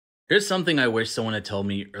Here's something I wish someone had told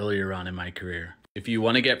me earlier on in my career. If you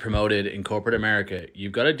want to get promoted in corporate America,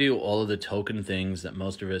 you've got to do all of the token things that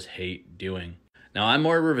most of us hate doing. Now, I'm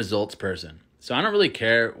more of a results person, so I don't really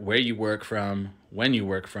care where you work from, when you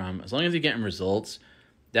work from, as long as you're getting results,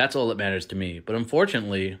 that's all that matters to me. But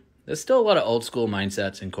unfortunately, there's still a lot of old school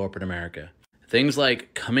mindsets in corporate America. Things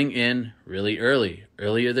like coming in really early,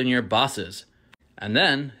 earlier than your bosses, and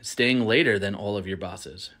then staying later than all of your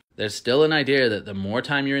bosses. There's still an idea that the more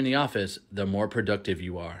time you're in the office, the more productive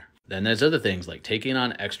you are. Then there's other things like taking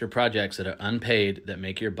on extra projects that are unpaid that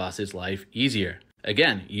make your boss's life easier.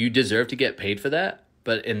 Again, you deserve to get paid for that,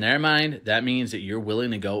 but in their mind, that means that you're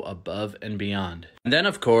willing to go above and beyond. And then,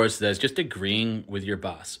 of course, there's just agreeing with your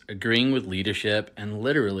boss, agreeing with leadership, and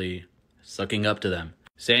literally sucking up to them.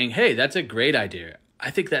 Saying, hey, that's a great idea.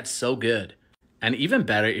 I think that's so good. And even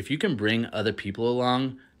better, if you can bring other people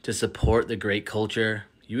along to support the great culture,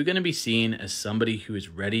 you're going to be seen as somebody who is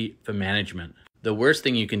ready for management. The worst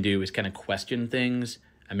thing you can do is kind of question things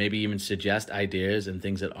and maybe even suggest ideas and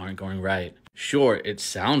things that aren't going right. Sure, it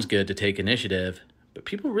sounds good to take initiative, but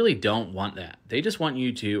people really don't want that. They just want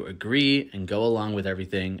you to agree and go along with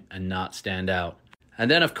everything and not stand out. And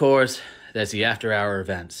then, of course, there's the after-hour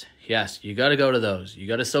events. Yes, you got to go to those. You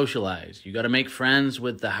got to socialize. You got to make friends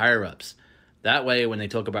with the higher-ups. That way, when they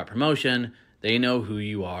talk about promotion, they know who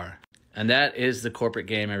you are. And that is the corporate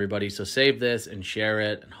game, everybody. So save this and share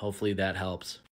it, and hopefully that helps.